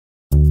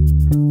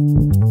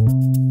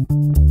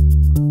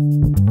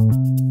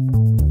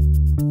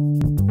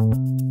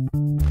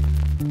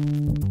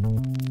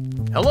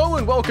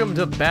welcome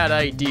to Bad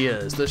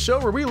Ideas, the show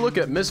where we look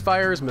at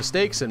misfires,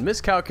 mistakes, and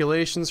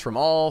miscalculations from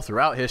all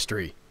throughout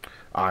history.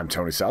 I'm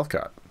Tony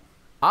Southcott.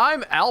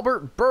 I'm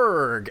Albert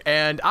Berg,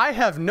 and I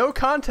have no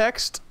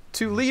context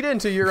to lead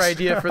into your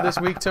idea for this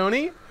week,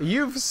 Tony.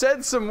 You've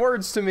said some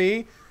words to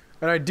me,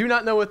 and I do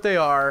not know what they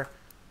are.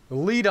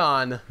 Lead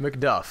on,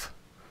 McDuff.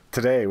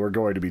 Today we're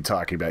going to be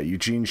talking about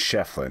Eugene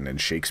Schieffelin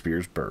and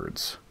Shakespeare's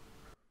birds.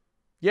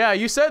 Yeah,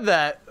 you said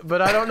that,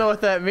 but I don't know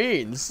what that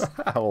means.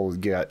 Oh,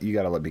 yeah, you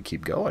gotta let me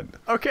keep going.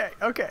 Okay.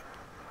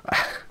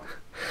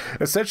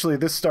 Essentially,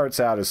 this starts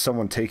out as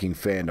someone taking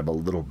fandom a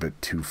little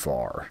bit too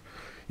far.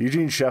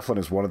 Eugene Schieffelin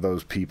is one of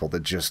those people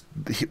that just,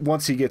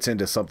 once he gets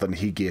into something,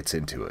 he gets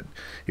into it.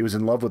 He was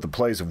in love with the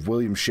plays of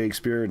William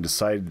Shakespeare and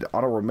decided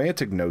on a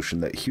romantic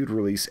notion that he would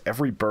release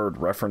every bird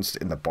referenced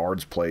in the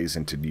Bard's plays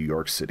into New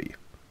York City.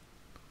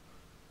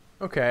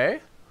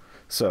 Okay.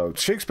 So,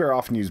 Shakespeare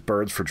often used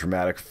birds for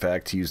dramatic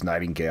effect. He used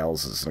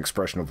nightingales as an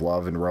expression of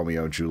love in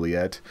Romeo and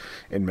Juliet.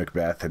 In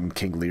Macbeth and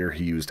King Lear,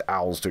 he used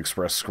owls to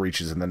express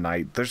screeches in the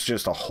night. There's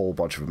just a whole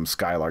bunch of them,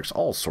 skylarks,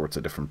 all sorts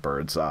of different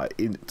birds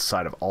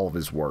inside of all of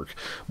his work.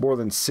 More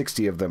than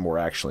 60 of them were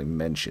actually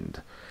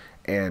mentioned.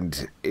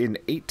 And in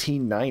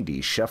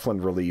 1890,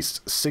 Schieffelin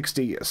released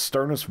 60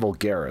 Sturnus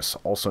vulgaris,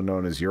 also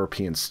known as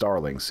European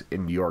Starlings,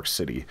 in New York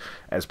City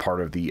as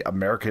part of the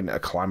American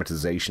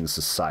Acclimatization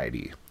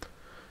Society.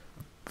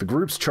 The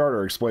group's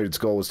charter explained its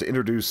goal was to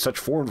introduce such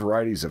foreign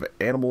varieties of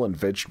animal and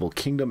vegetable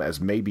kingdom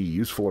as may be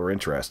useful or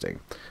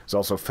interesting. It was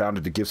also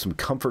founded to give some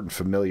comfort and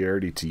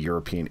familiarity to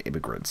European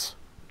immigrants.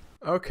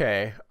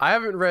 Okay, I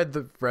haven't read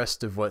the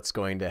rest of what's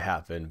going to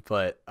happen,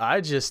 but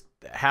I just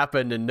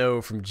happen to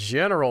know from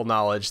general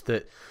knowledge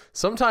that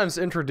sometimes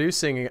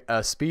introducing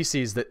a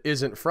species that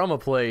isn't from a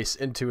place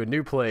into a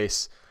new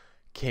place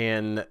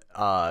can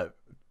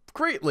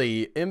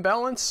greatly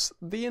imbalance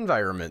the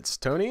environments,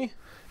 Tony.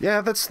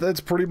 Yeah, that's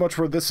pretty much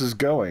where this is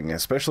going,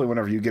 especially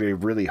whenever you get a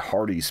really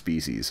hardy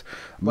species.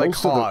 Like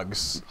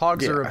hogs.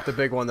 Hogs are the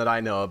big one that I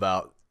know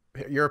about.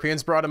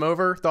 Europeans brought them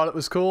over, thought it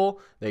was cool.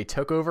 They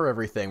took over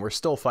everything. We're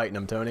still fighting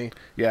them, Tony.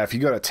 Yeah, if you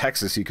go to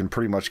Texas, you can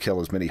pretty much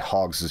kill as many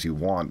hogs as you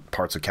want.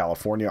 Parts of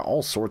California,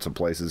 all sorts of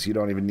places. You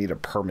don't even need a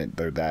permit.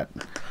 They're that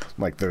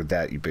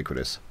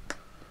ubiquitous.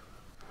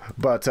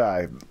 But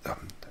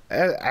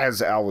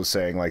as Al was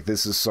saying, like,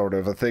 this is sort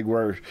of a thing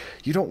where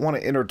you don't want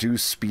to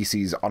introduce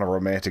species on a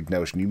romantic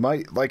notion. You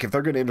might, like, if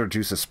they're going to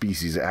introduce a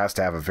species, it has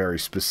to have a very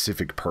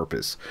specific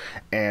purpose.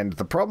 And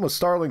the problem with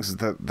starlings is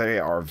that they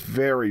are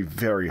very,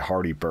 very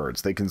hardy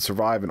birds. They can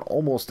survive in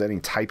almost any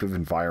type of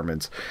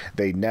environment.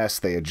 They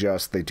nest, they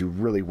adjust, they do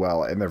really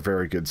well, and they're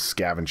very good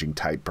scavenging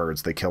type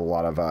birds. They kill a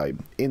lot of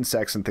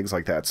insects and things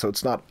like that, so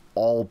it's not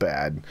all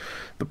bad.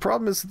 The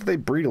problem is that they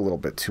breed a little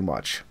bit too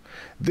much.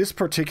 This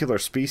particular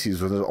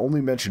species was only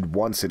mentioned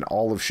once in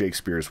all of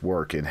Shakespeare's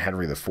work in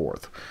Henry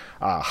IV.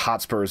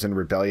 Hotspur is in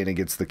rebellion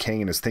against the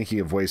king and is thinking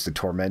of ways to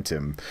torment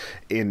him.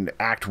 In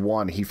Act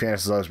 1, he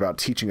fantasizes about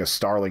teaching a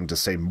starling to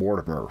say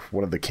Mortimer,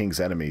 one of the king's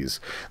enemies,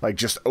 like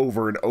just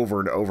over and over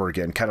and over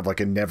again, kind of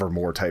like a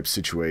Nevermore type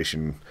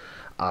situation.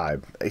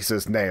 He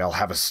says, "Nay, I'll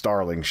have a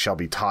starling shall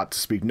be taught to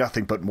speak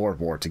nothing but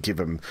Mortimer to give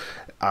him,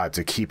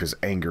 to keep his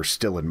anger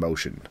still in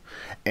motion."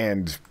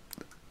 And,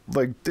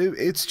 like,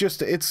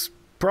 it's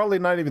probably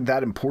not even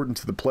that important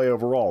to the play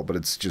overall, but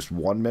it's just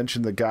one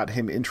mention that got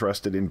him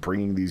interested in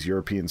bringing these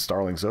European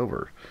starlings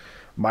over.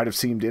 Might have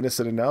seemed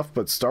innocent enough,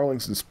 but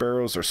starlings and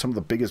sparrows are some of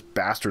the biggest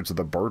bastards of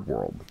the bird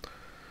world.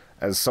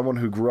 As someone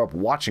who grew up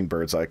watching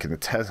birds, I can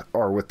attest,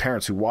 or with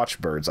parents who watch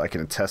birds, I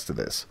can attest to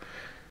this.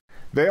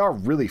 They are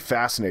really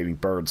fascinating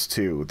birds,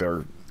 too.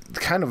 They're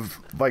kind of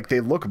like, they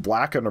look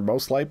black under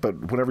most light,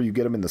 but whenever you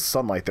get them in the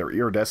sunlight, they're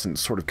iridescent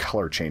sort of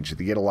color change. You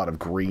get a lot of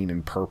green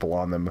and purple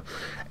on them,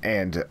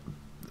 and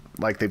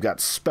like, they've got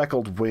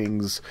speckled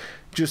wings.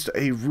 Just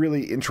a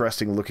really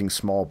interesting looking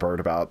small bird,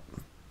 about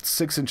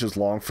 6 inches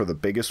long for the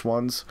biggest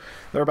ones.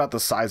 They're about the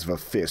size of a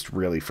fist,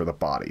 really, for the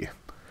body.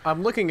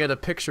 I'm looking at a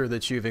picture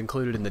that you've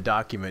included in the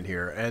document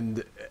here,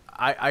 and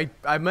I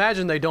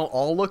imagine they don't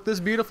all look this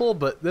beautiful,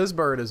 but this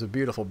bird is a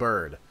beautiful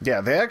bird. Yeah,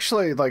 they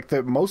actually, like,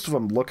 most of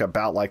them look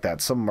about like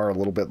that. Some are a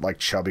little bit, like,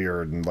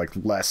 chubbier and, like,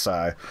 less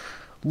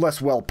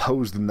well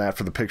posed than that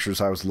for the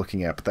pictures I was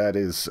looking at, but that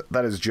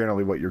is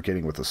generally what you're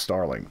getting with a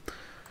starling.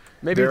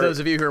 Maybe those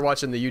of you who are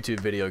watching the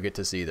YouTube video get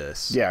to see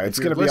this. Yeah, it's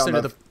going to be on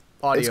the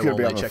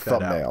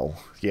thumbnail.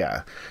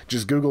 Yeah,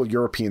 just Google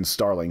European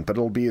Starling, but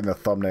it'll be in the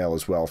thumbnail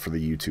as well for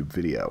the YouTube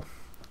video.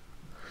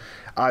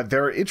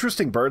 They're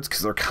interesting birds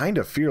because they're kind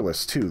of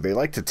fearless, too. They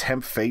like to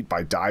tempt fate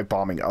by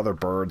dive-bombing other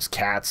birds,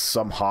 cats,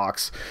 some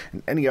hawks,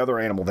 and any other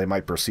animal they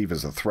might perceive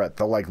as a threat.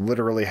 They'll, like,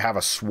 literally have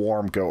a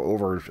swarm go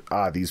over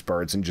these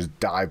birds and just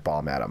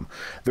dive-bomb at them.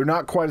 They're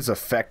not quite as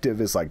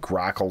effective as, like,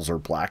 grackles or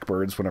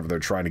blackbirds whenever they're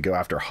trying to go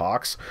after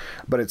hawks,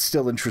 but it's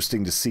still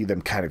interesting to see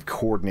them kind of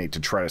coordinate to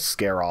try to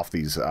scare off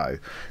these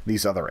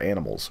other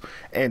animals.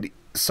 And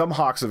some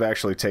hawks have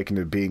actually taken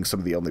to being some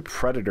of the only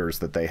predators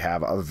that they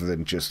have other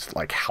than just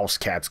like house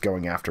cats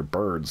going after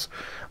birds,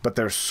 but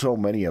there's so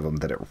many of them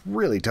that it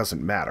really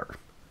doesn't matter.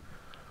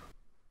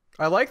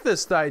 I like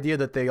the idea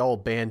that they all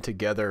band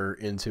together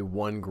into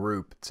one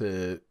group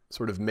to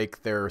sort of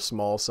make their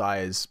small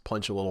size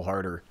punch a little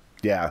harder.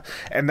 Yeah,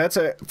 and that's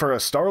for a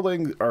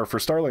starling, or for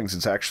starlings,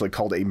 it's actually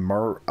called a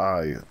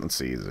let's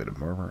see, is it a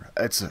murmur?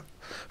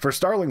 For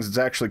starlings, it's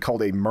actually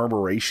called a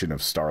murmuration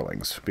of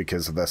starlings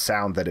because of the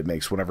sound that it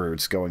makes whenever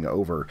it's going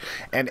over.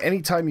 And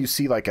anytime you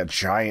see like a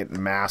giant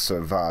mass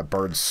of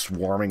birds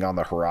swarming on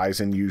the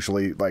horizon,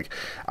 usually like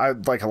a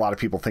lot of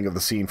people think of the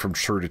scene from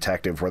True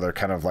Detective where they're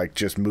kind of like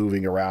just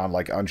moving around,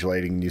 like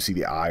undulating, and you see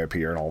the eye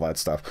appear and all that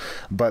stuff.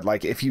 But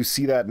like if you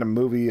see that in a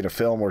movie, in a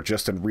film, or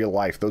just in real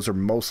life, those are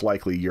most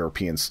likely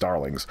European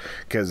starlings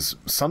because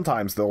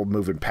sometimes they'll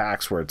move in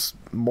packs where it's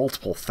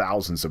multiple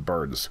thousands of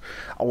birds.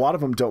 A lot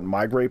of them don't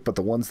migrate, but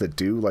the ones that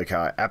do, like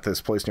at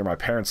this place near my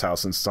parents'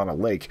 house, since it's on a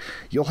lake,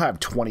 you'll have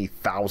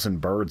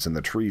 20,000 birds in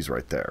the trees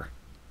right there.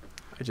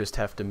 I just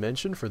have to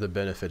mention, for the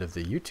benefit of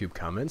the YouTube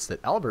comments,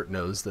 that Albert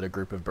knows that a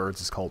group of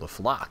birds is called a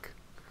flock.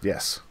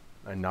 Yes.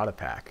 And not a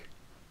pack.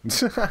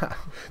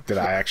 Did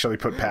I actually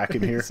put pack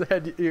in here?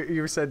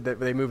 You said that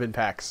they move in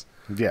packs.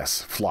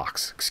 Yes,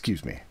 flocks.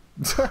 Excuse me.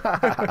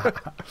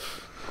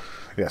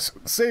 Yes,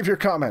 save your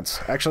comments.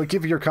 Actually,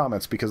 give your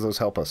comments because those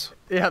help us.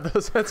 Yeah,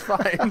 that's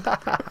fine.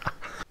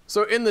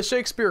 So in the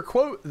Shakespeare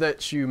quote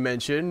that you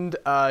mentioned,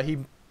 he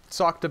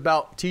talked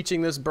about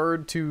teaching this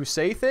bird to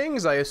say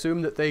things. I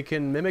assume that they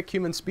can mimic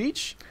human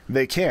speech?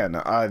 They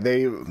can.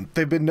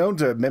 They've been known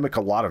to mimic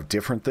a lot of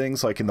different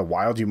things. Like in the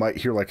wild, you might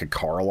hear like a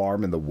car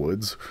alarm in the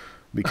woods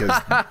because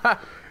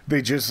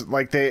they just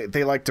like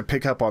they like to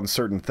pick up on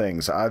certain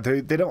things.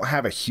 They don't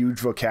have a huge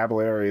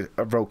vocabulary.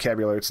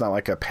 It's not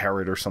like a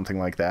parrot or something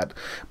like that.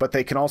 But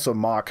they can also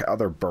mock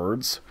other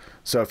birds.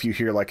 So if you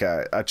hear like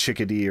a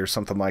chickadee or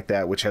something like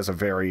that, which has a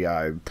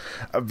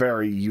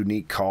very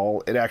unique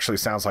call, it actually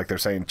sounds like they're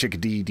saying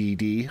chickadee dee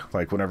dee,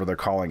 like whenever they're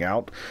calling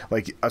out.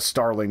 Like a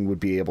starling would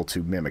be able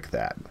to mimic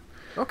that.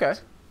 Okay.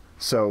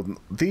 So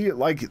the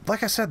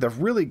like I said, they're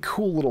really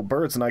cool little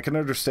birds, and I can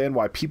understand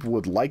why people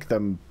would like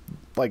them,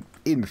 like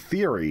in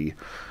theory,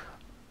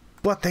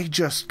 but they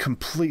just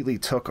completely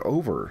took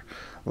over.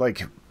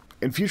 Like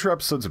in future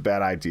episodes of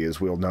Bad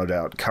Ideas, we'll no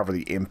doubt cover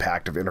the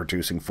impact of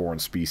introducing foreign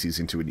species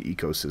into an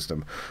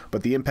ecosystem,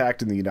 but the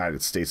impact in the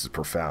United States is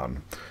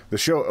profound. The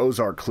show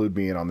Ozark clued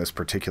me in on this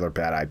particular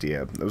bad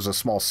idea. There was a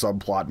small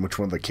subplot in which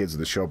one of the kids in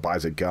the show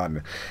buys a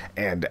gun,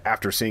 and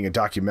after seeing a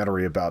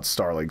documentary about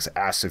starlings,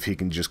 asks if he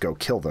can just go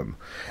kill them.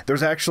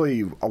 There's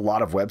actually a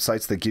lot of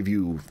websites that give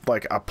you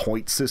like a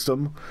point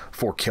system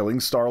for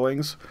killing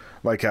starlings.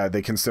 Like,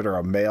 they consider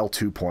a male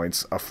 2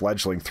 points, a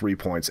fledgling 3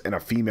 points, and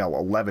a female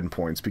 11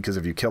 points, because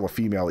if you kill a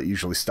female, it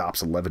usually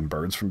stops 11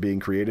 birds from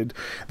being created.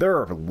 There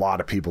are a lot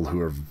of people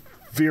who are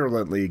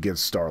virulently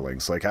against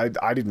starlings. Like,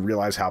 I didn't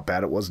realize how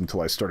bad it was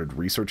until I started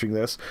researching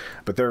this,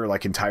 but there are,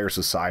 like, entire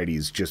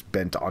societies just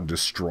bent on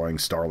destroying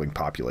starling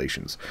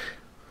populations.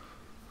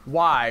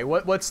 Why?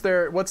 What's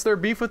their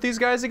beef with these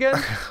guys again?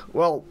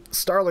 Well,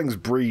 starlings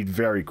breed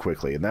very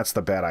quickly, and that's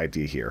the bad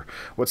idea here.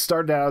 What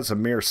started out as a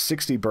mere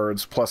 60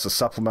 birds plus a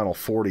supplemental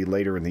 40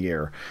 later in the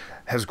year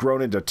has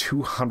grown into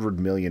 200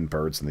 million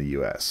birds in the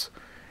U.S.,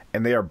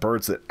 and they are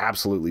birds that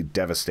absolutely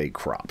devastate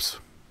crops.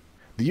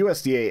 The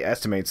USDA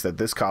estimates that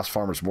this costs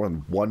farmers more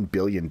than $1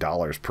 billion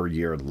per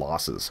year in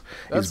losses.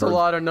 That's a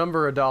lot of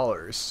number of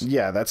dollars.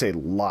 Yeah, that's a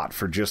lot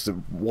for just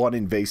one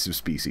invasive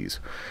species.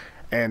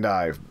 And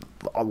a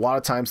lot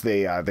of times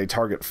they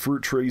target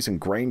fruit trees and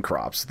grain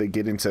crops. They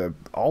get into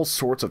all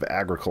sorts of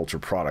agriculture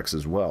products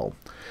as well.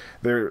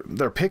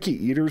 They're picky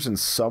eaters in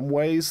some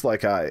ways,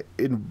 like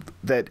in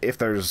that if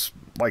there's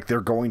like they're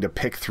going to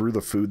pick through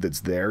the food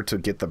that's there to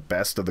get the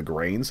best of the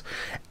grains,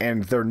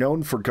 and they're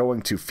known for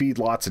going to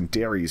feedlots and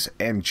dairies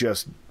and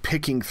just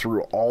picking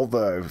through all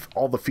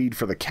the feed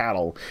for the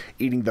cattle,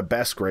 eating the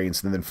best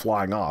grains, and then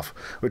flying off,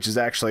 which has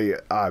actually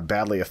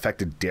badly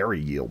affected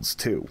dairy yields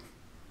too.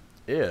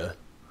 Yeah.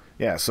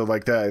 Yeah, so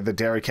like the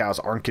dairy cows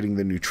aren't getting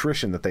the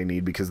nutrition that they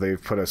need because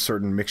they've put a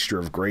certain mixture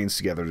of grains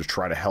together to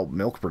try to help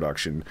milk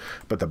production,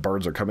 but the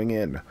birds are coming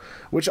in,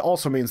 which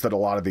also means that a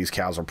lot of these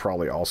cows are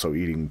probably also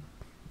eating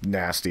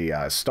nasty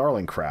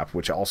starling crap,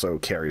 which also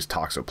carries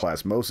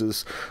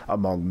toxoplasmosis,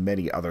 among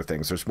many other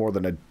things. There's more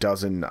than a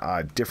dozen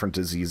different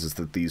diseases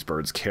that these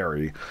birds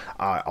carry,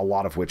 a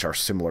lot of which are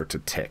similar to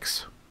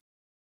ticks.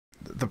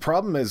 The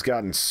problem has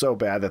gotten so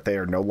bad that they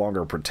are no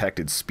longer a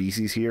protected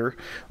species here.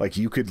 Like,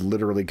 you could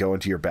literally go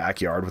into your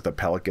backyard with a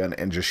pellet gun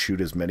and just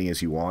shoot as many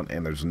as you want,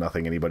 and there's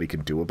nothing anybody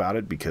can do about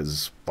it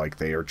because, like,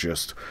 they are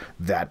just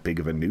that big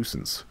of a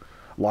nuisance.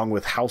 Along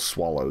with house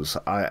swallows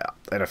and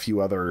a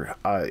few other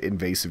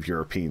invasive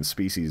European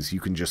species, you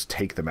can just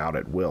take them out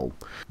at will.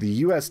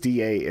 The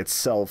USDA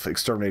itself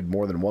exterminated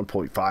more than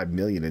 1.5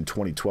 million in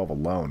 2012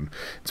 alone.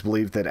 It's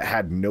believed that it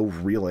had no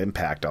real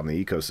impact on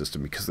the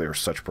ecosystem because they are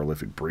such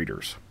prolific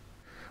breeders.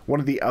 One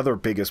of the other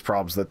biggest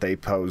problems that they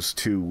pose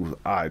to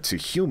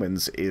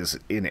humans is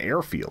in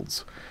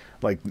airfields.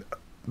 Like,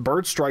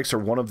 bird strikes are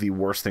one of the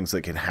worst things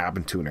that can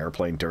happen to an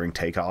airplane during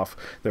takeoff.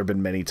 There have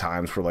been many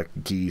times where, like,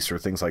 geese or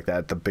things like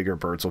that, the bigger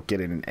birds will get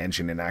in an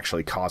engine and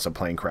actually cause a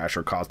plane crash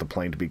or cause the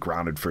plane to be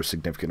grounded for a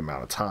significant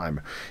amount of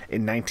time.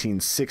 In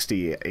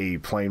 1960, a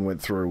plane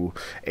went through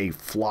a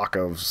flock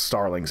of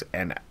starlings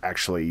and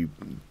actually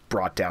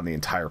brought down the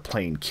entire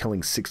plane,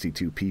 killing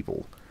 62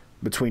 people.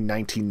 Between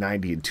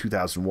 1990 and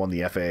 2001,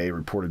 the FAA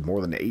reported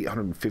more than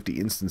 850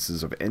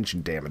 instances of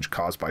engine damage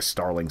caused by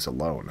starlings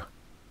alone.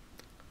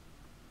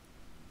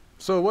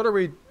 So what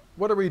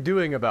are we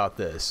doing about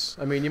this?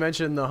 I mean, you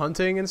mentioned the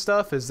hunting and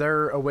stuff. Is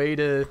there a way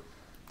to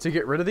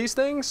get rid of these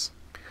things?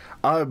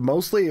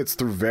 Mostly it's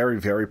through very,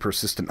 very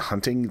persistent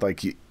hunting,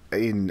 like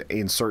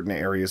in certain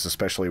areas,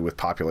 especially with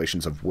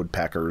populations of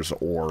woodpeckers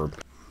or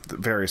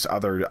various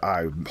other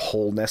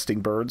hole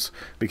nesting birds,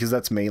 because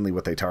that's mainly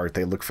what they target.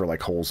 They look for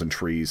like holes in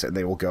trees, and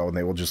they will go and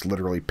they will just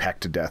literally peck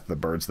to death the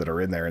birds that are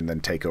in there and then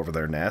take over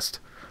their nest.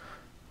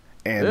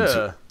 And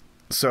Yeah.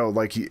 so,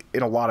 like,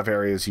 in a lot of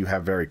areas, you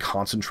have very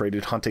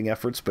concentrated hunting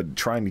efforts, but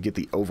trying to get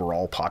the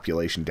overall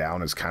population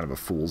down is kind of a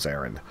fool's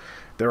errand.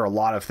 There are a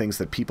lot of things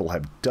that people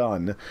have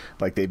done,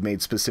 like they've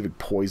made specific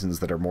poisons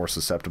that are more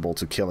susceptible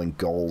to killing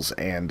gulls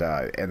and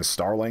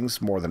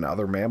starlings more than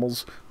other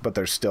mammals, but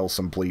there's still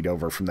some bleed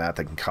over from that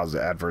can cause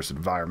adverse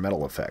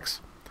environmental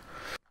effects.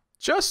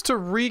 Just to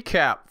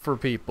recap for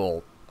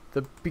people,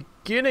 the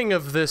beginning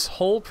of this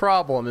whole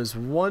problem is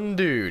one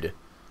dude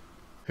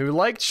who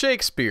liked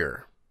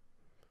Shakespeare.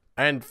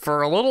 And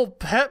for a little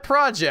pet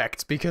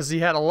project, because he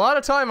had a lot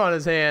of time on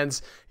his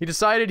hands, he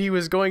decided he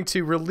was going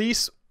to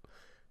release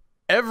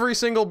every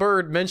single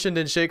bird mentioned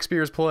in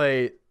Shakespeare's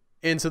play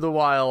into the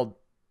wild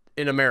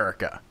in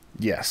America.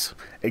 Yes,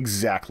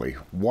 exactly.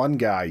 One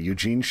guy,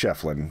 Eugene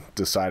Schieffelin,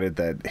 decided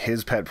that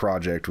his pet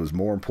project was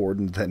more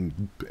important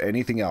than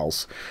anything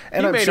else.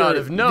 And He may not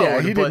have known,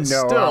 yeah, he but didn't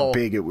know still. how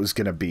big it was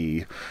going to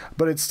be.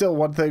 But it's still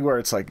one thing where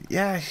it's like,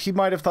 yeah, he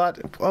might have thought,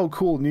 oh,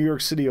 cool, New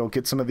York City will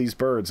get some of these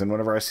birds, and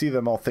whenever I see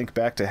them, I'll think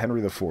back to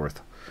Henry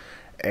IV.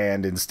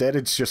 And instead,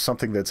 it's just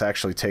something that's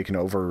actually taken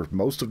over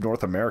most of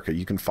North America.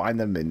 You can find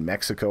them in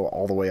Mexico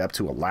all the way up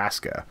to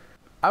Alaska.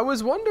 I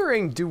was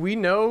wondering, do we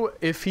know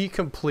if he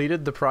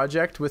completed the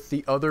project with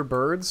the other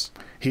birds?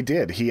 He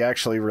did. He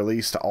actually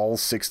released all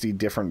 60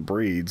 different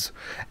breeds,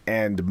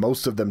 and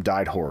most of them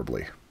died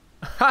horribly.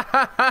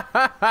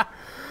 I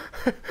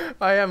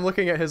am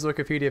looking at his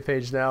Wikipedia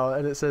page now,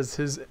 and it says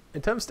his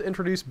attempts to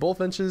introduce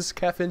bullfinches,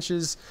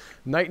 calffinches,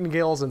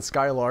 nightingales, and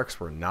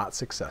skylarks were not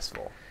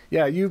successful.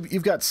 Yeah,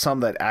 you've got some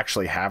that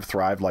actually have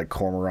thrived, like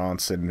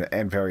cormorants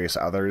and various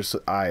others,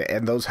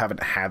 and those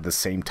haven't had the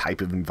same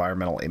type of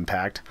environmental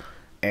impact.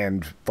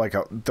 And like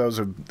those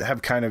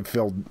have kind of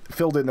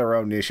filled in their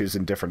own niches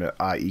in different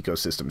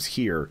ecosystems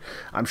here.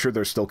 I'm sure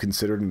they're still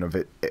considered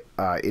an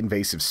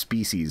invasive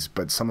species,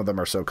 but some of them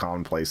are so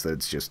commonplace that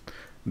it's just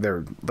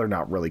they're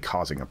not really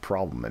causing a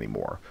problem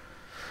anymore.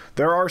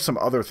 There are some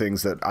other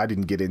things that I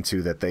didn't get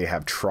into that they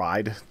have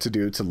tried to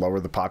do to lower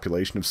the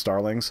population of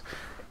starlings.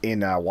 In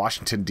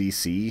Washington,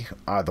 D.C.,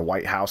 the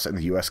White House and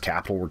the U.S.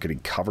 Capitol were getting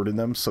covered in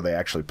them, so they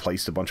actually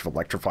placed a bunch of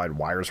electrified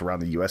wires around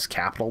the U.S.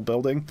 Capitol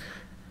building.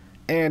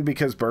 And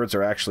because birds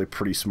are actually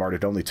pretty smart,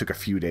 it only took a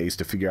few days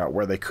to figure out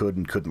where they could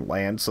and couldn't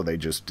land, so they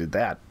just did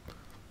that.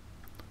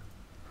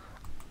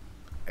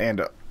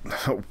 And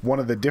one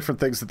of the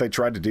different things that they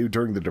tried to do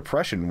during the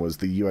Depression was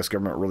the U.S.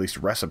 government released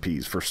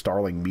recipes for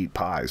starling meat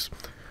pies,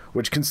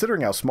 which,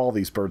 considering how small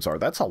these birds are,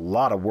 that's a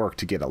lot of work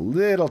to get a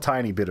little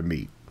tiny bit of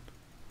meat.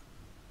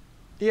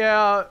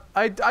 Yeah,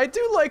 I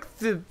do like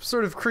the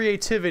sort of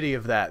creativity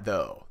of that,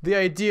 though. The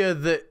idea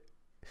that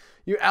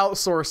you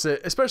outsource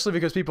it, especially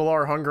because people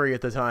are hungry at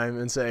the time,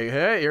 and say,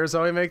 hey, here's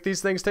how we make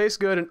these things taste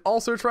good, and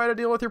also try to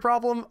deal with your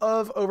problem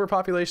of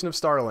overpopulation of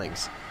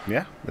starlings.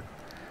 Yeah.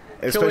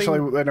 Especially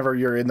whenever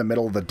you're in the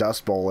middle of the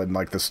Dust Bowl and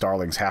like the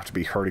starlings have to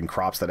be herding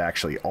crops that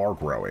actually are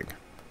growing.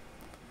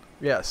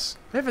 Yes.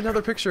 I have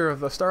another picture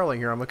of a starling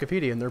here on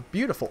Wikipedia, and they're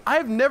beautiful.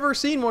 I've never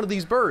seen one of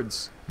these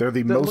birds. They're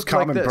the most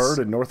common bird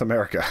in North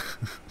America.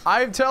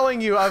 I'm telling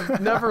you,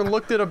 I've never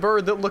looked at a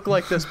bird that looked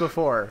like this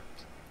before.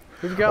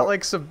 We've got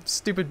like some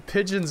stupid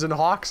pigeons and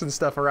hawks and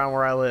stuff around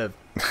where I live.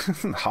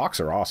 Hawks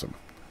are awesome.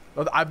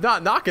 I'm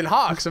not knocking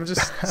hawks. I'm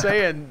just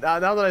saying, now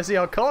that I see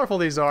how colorful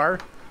these are,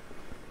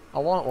 I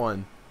want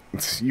one.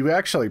 You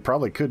actually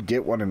probably could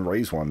get one and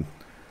raise one.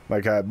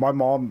 Like my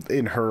mom,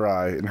 in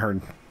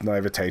her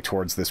naivete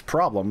towards this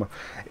problem,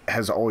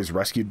 has always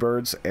rescued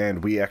birds,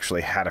 and we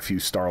actually had a few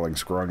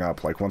starlings growing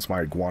up. Like once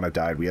my iguana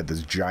died, we had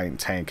this giant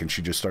tank, and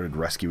she just started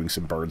rescuing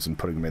some birds and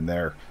putting them in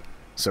there.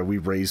 So we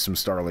raised some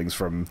starlings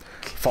from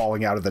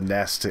falling out of the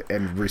nest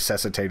and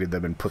resuscitated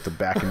them and put them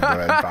back into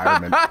the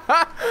environment.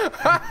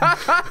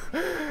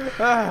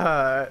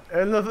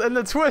 And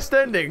the twist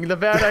ending, the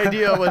bad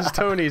idea was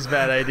Tony's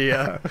bad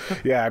idea.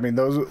 Yeah, I mean,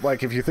 those,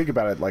 like, if you think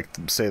about it, like,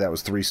 say that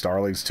was 3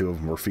 starlings, 2 of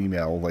them were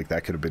female, like,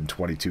 that could have been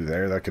 22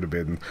 there. That could have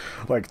been,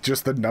 like,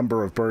 just the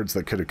number of birds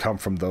that could have come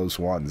from those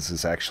ones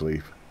is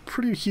actually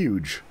pretty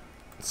huge.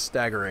 It's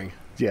staggering.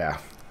 Yeah.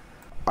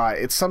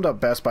 It's summed up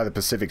best by the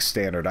Pacific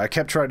Standard. I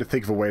kept trying to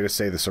think of a way to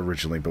say this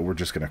originally, but we're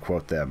just going to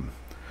quote them.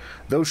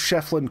 Though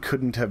Schieffelin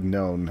couldn't have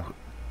known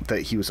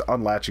that he was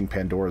unlatching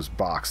Pandora's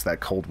box that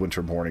cold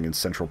winter morning in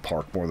Central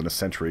Park more than a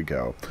century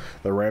ago,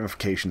 the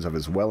ramifications of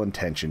his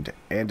well-intentioned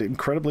and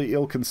incredibly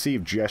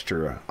ill-conceived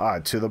gesture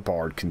to the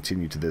bard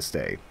continue to this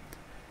day.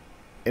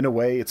 In a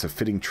way, it's a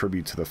fitting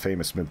tribute to the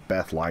famous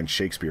Macbeth line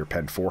Shakespeare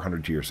penned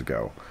 400 years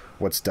ago.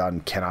 What's done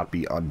cannot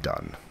be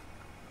undone.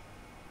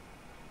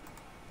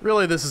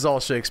 Really, this is all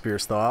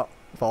Shakespeare's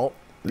fault.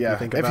 Yeah,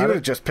 if you would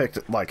have just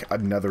picked like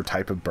another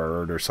type of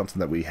bird or something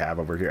that we have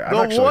over here. The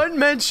one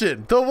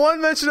mention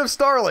of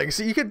starlings.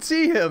 You could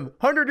see him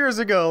 100 years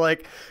ago,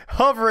 like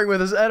hovering with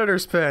his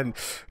editor's pen.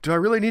 Do I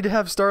really need to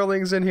have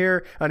starlings in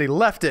here? And he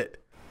left it.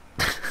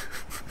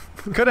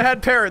 Could have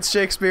had parrots,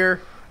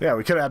 Shakespeare. Yeah,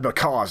 we could have had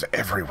macaws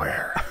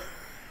everywhere.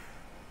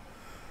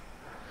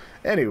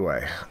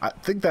 Anyway, I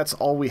think that's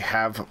all we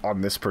have on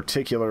this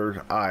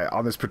particular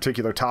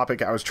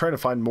topic. I was trying to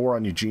find more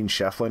on Eugene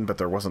Schieffelin, but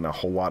there wasn't a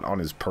whole lot on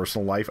his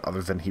personal life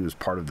other than he was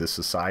part of this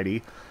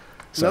society.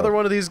 So, another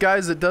one of these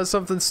guys that does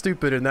something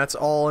stupid, and that's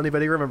all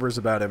anybody remembers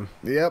about him.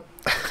 Yep.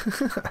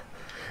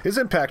 His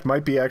impact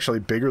might be actually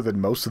bigger than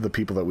most of the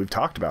people that we've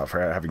talked about for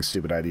having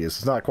stupid ideas.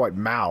 It's not quite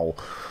Mao,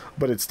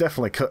 but it's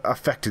definitely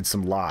affected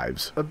some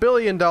lives. $1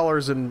 billion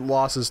in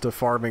losses to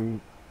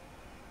farming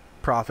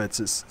profits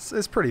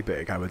is pretty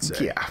big, I would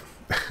say. Yeah.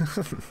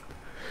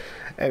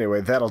 Anyway,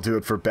 that'll do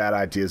it for Bad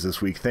Ideas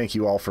this week. Thank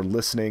you all for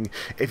listening.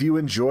 If you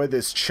enjoy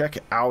this, check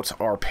out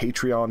our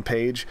Patreon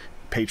page,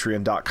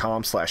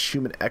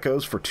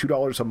 patreon.com/humanechoes. For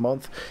 $2 a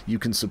month, you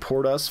can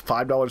support us.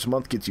 $5 a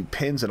month gets you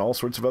pins and all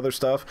sorts of other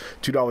stuff.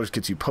 $2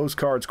 gets you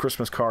postcards,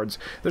 Christmas cards.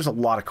 There's a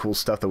lot of cool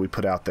stuff that we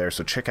put out there,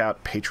 so check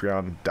out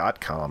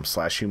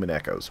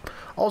patreon.com/humanechoes.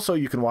 Also,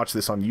 you can watch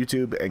this on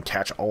YouTube and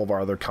catch all of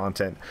our other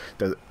content.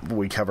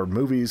 We cover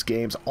movies,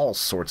 games, all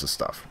sorts of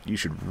stuff. You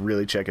should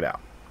really check it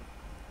out.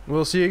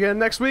 We'll see you again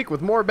next week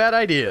with more Bad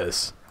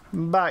Ideas.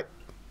 Bye.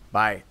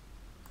 Bye.